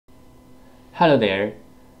Hello there.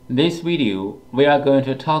 This video we are going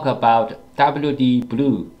to talk about WD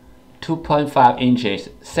Blue 2.5 inches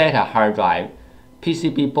SATA hard drive,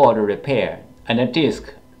 PCB board repair, and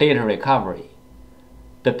disk data recovery.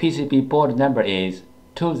 The PCB board number is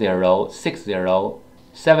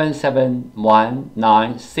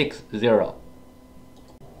 2060771960.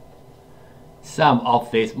 Some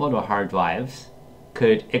of these model hard drives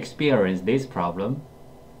could experience this problem.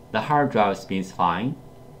 The hard drive spins fine,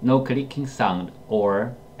 no clicking sound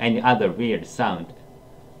or any other weird sound,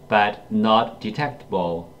 but not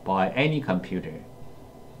detectable by any computer.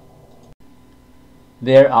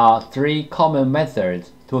 There are three common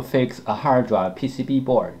methods to fix a hard drive PCB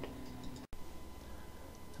board.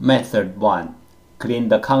 Method 1. Clean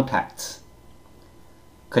the contacts.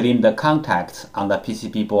 Clean the contacts on the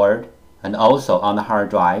PCB board and also on the hard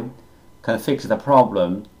drive can fix the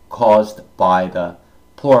problem caused by the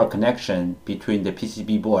poor connection between the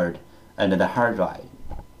PCB board and the hard drive.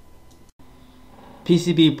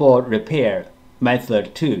 PCB board repair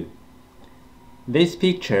method 2. This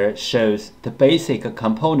picture shows the basic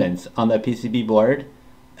components on the PCB board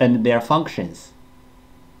and their functions.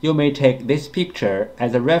 You may take this picture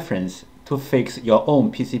as a reference to fix your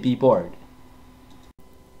own PCB board.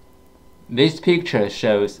 This picture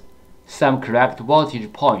shows some correct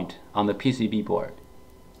voltage point on the PCB board.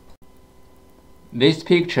 This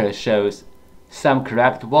picture shows some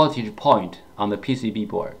correct voltage point on the PCB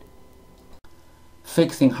board.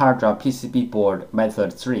 Fixing hard drive PCB board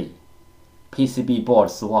method 3. PCB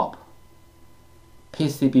board swap.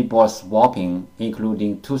 PCB board swapping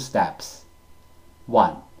including two steps.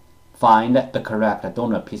 1. Find the correct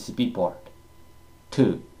donor PCB board.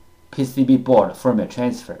 2. PCB board firmware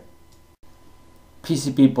transfer.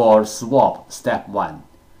 PCB board swap step 1.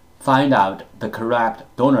 Find out the correct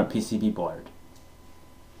donor PCB board.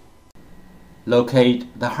 Locate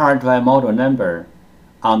the hard drive model number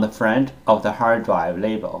on the front of the hard drive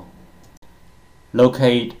label.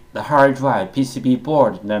 Locate the hard drive PCB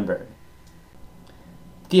board number.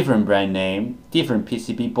 Different brand name, different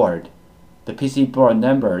PCB board. The PCB board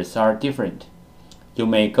numbers are different. You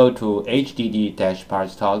may go to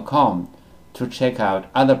hdd-parts.com to check out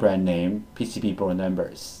other brand name PCB board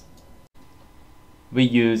numbers. We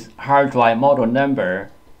use hard drive model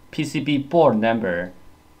number, PCB board number,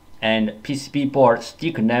 and PCB board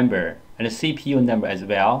sticker number and CPU number as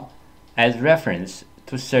well as reference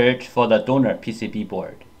to search for the donor PCB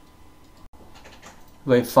board.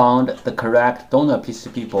 We found the correct donor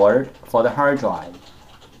PCB board for the hard drive,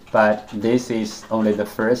 but this is only the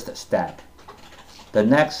first step. The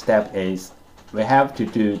next step is we have to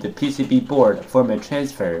do the PCB board firmware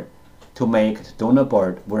transfer to make the donor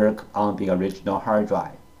board work on the original hard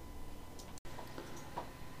drive.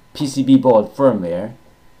 PCB board firmware.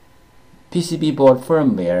 PCB board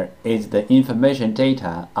firmware is the information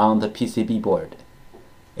data on the PCB board.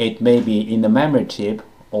 It may be in the memory chip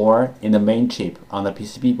or in the main chip on the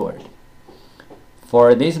PCB board.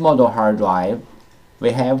 For this model hard drive,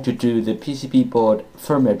 we have to do the PCB board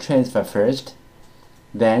firmware transfer first,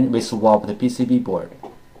 then we swap the PCB board.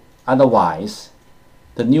 Otherwise,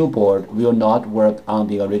 the new board will not work on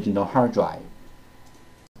the original hard drive.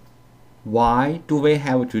 Why do we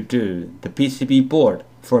have to do the PCB board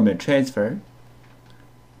firmware transfer?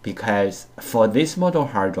 Because for this model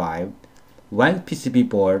hard drive, one PCB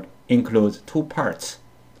board includes two parts,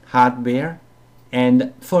 hardware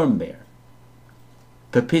and firmware.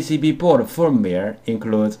 The PCB board firmware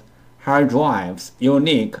includes hard drive's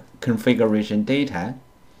unique configuration data.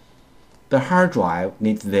 The hard drive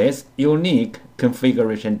needs this unique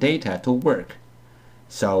configuration data to work,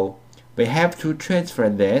 so we have to transfer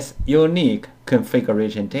this unique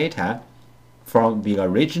configuration data from the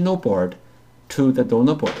original board to the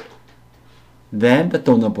donor board. Then the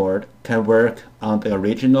donor board can work on the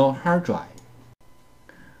original hard drive.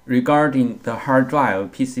 Regarding the hard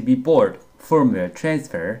drive PCB board firmware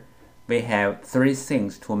transfer, we have three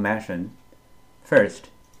things to mention. First,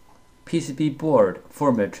 PCB board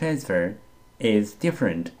firmware transfer is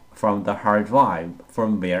different from the hard drive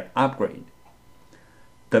firmware upgrade.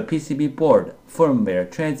 The PCB board firmware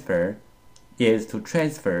transfer is to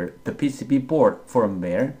transfer the PCB board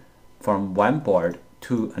firmware from one board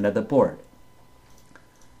to another board.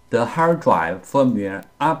 The hard drive firmware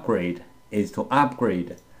upgrade is to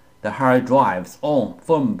upgrade the hard drive's own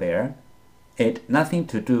firmware. It has nothing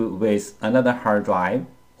to do with another hard drive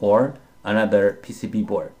or another PCB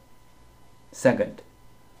board. Second,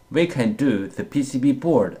 we can do the PCB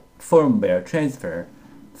board firmware transfer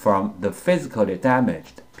from the physically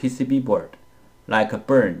damaged PCB board, like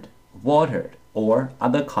burned, watered, or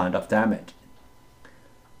other kind of damage.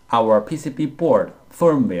 our PCB board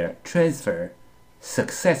firmware transfer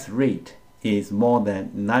success rate is more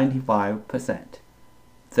than 95%.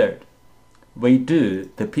 Third, we do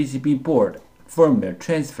the PCB board firmware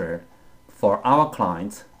transfer for our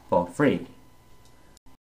clients for free.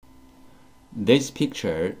 This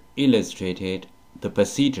picture illustrated the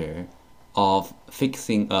procedure of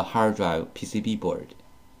fixing a hard drive PCB board.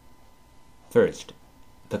 First,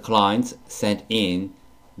 the clients sent in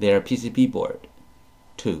their PCB board.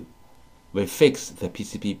 2. We fix the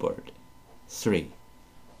PCB board. 3.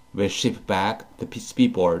 We ship back the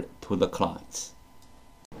PCB board to the clients.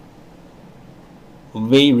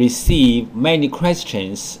 We receive many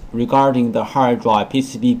questions regarding the hard drive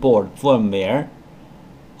PCB board firmware,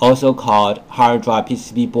 also called hard drive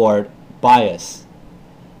PCB board BIOS,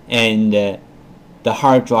 and the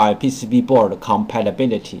hard drive PCB board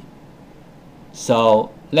compatibility.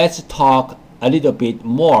 So let's talk a little bit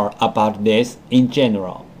more about this in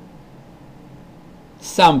general.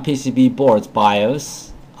 Some PCB boards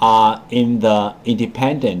BIOS are in the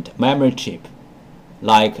independent memory chip,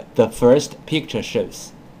 like the first picture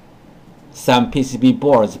shows. Some PCB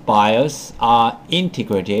boards BIOS are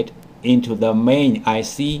integrated into the main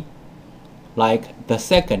IC, like the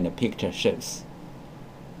second picture shows.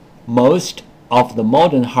 Most of the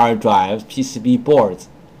modern hard drive PCB boards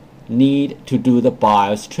need to do the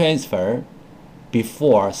BIOS transfer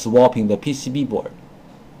before swapping the PCB board.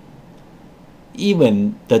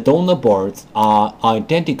 Even the donor boards are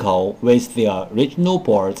identical with the original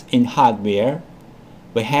boards in hardware.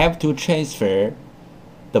 We have to transfer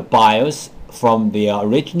the BIOS from the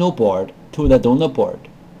original board to the donor board.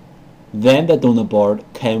 Then the donor board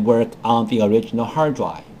can work on the original hard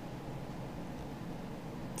drive.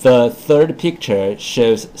 The third picture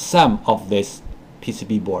shows some of these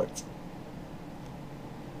PCB boards.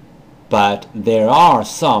 But there are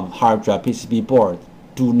some hard drive PCB boards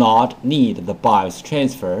do not need the BIOS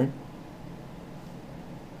transfer.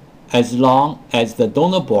 As long as the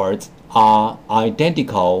donor boards are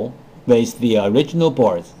identical with the original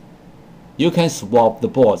boards, you can swap the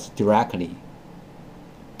boards directly.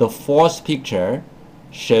 The fourth picture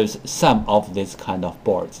shows some of this kind of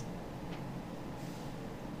boards.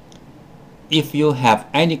 If you have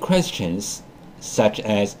any questions, such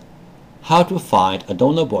as how to find a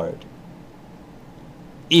donor board,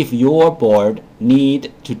 if your board needs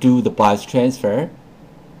to do the BIOS transfer,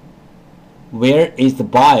 where is the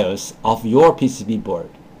BIOS of your PCB board,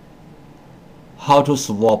 how to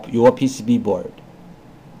swap your PCB board,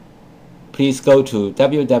 please go to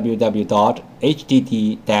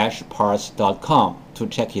www.hdd-parts.com to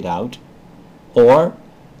check it out, or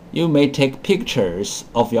you may take pictures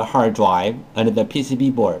of your hard drive and the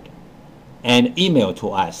PCB board and email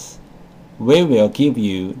to us. We will give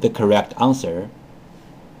you the correct answer.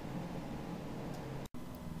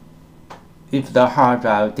 If the hard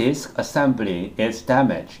drive disk assembly is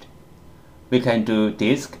damaged, we can do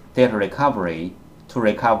disk data recovery to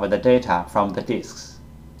recover the data from the disks.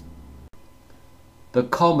 The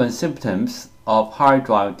common symptoms of hard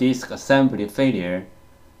drive disk assembly failure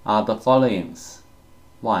are the following.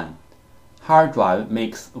 1. Hard drive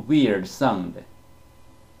makes weird sound.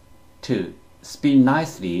 2. Spin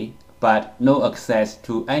nicely but no access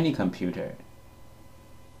to any computer.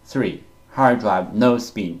 3. Hard drive no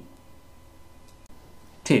spin.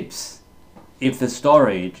 Tips: if the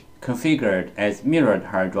storage configured as mirrored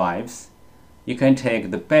hard drives, you can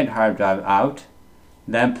take the bad hard drive out,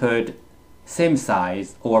 then put same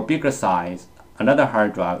size or bigger size another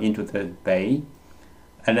hard drive into the bay,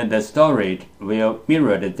 and then the storage will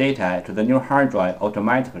mirror the data to the new hard drive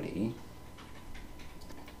automatically.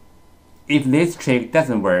 If this trick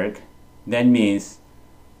doesn't work, that means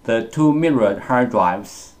the two mirrored hard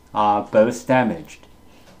drives are both damaged,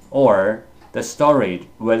 or the storage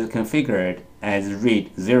was configured as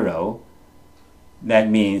read 0. That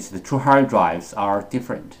means the two hard drives are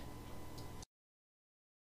different.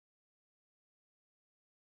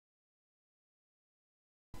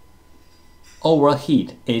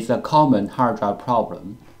 Overheat is a common hard drive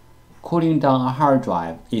problem. Cooling down a hard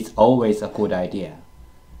drive is always a good idea.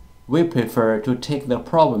 We prefer to take the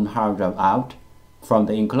problem hard drive out from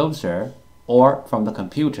the enclosure or from the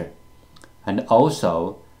computer, and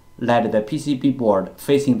also let the PCB board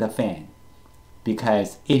facing the fan,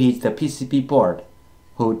 because it is the PCB board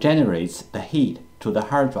who generates the heat to the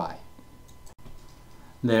hard drive.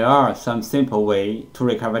 There are some simple ways to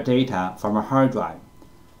recover data from a hard drive.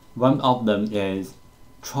 One of them is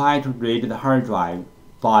try to read the hard drive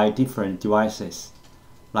by different devices,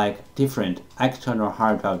 like different external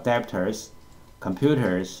hard drive adapters,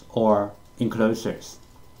 computers, or enclosures.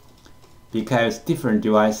 Because different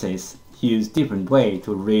devices use different ways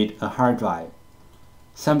to read a hard drive.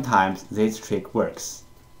 Sometimes this trick works.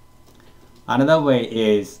 Another way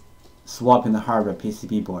is swapping the hardware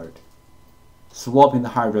PCB board. Swapping the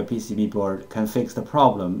hardware PCB board can fix the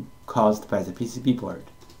problem caused by the PCB board.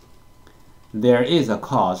 There is a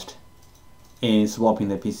cost in swapping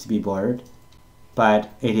the PCB board,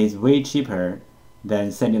 but it is way cheaper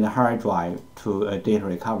than sending the hard drive to a data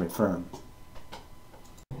recovery firm.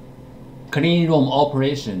 Clean room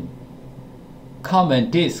operation. Common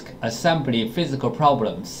disk assembly physical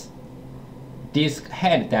problems: disk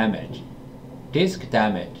head damage, disk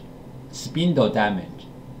damage, spindle damage,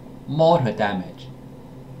 motor damage,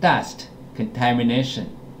 dust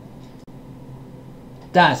contamination.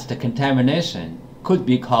 Dust contamination could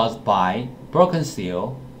be caused by broken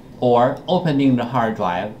seal or opening the hard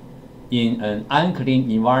drive in an unclean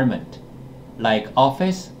environment, like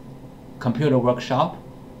office, computer workshop.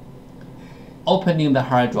 Opening the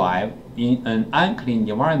hard drive in an unclean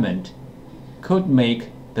environment could make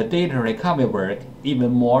the data recovery work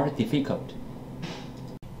even more difficult.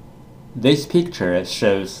 This picture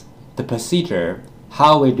shows the procedure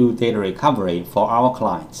how we do data recovery for our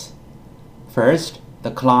clients. First,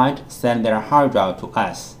 the client sends their hard drive to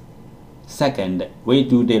us. Second, we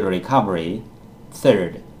do data recovery.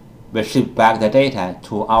 Third, we ship back the data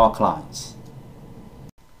to our clients.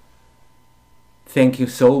 Thank you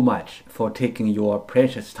so much for taking your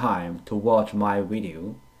precious time to watch my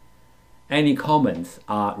video. Any comments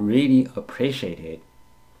are really appreciated.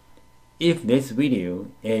 If this video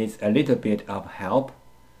is a little bit of help,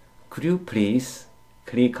 could you please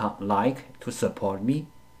click on like to support me?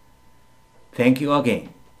 Thank you again.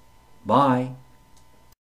 Bye.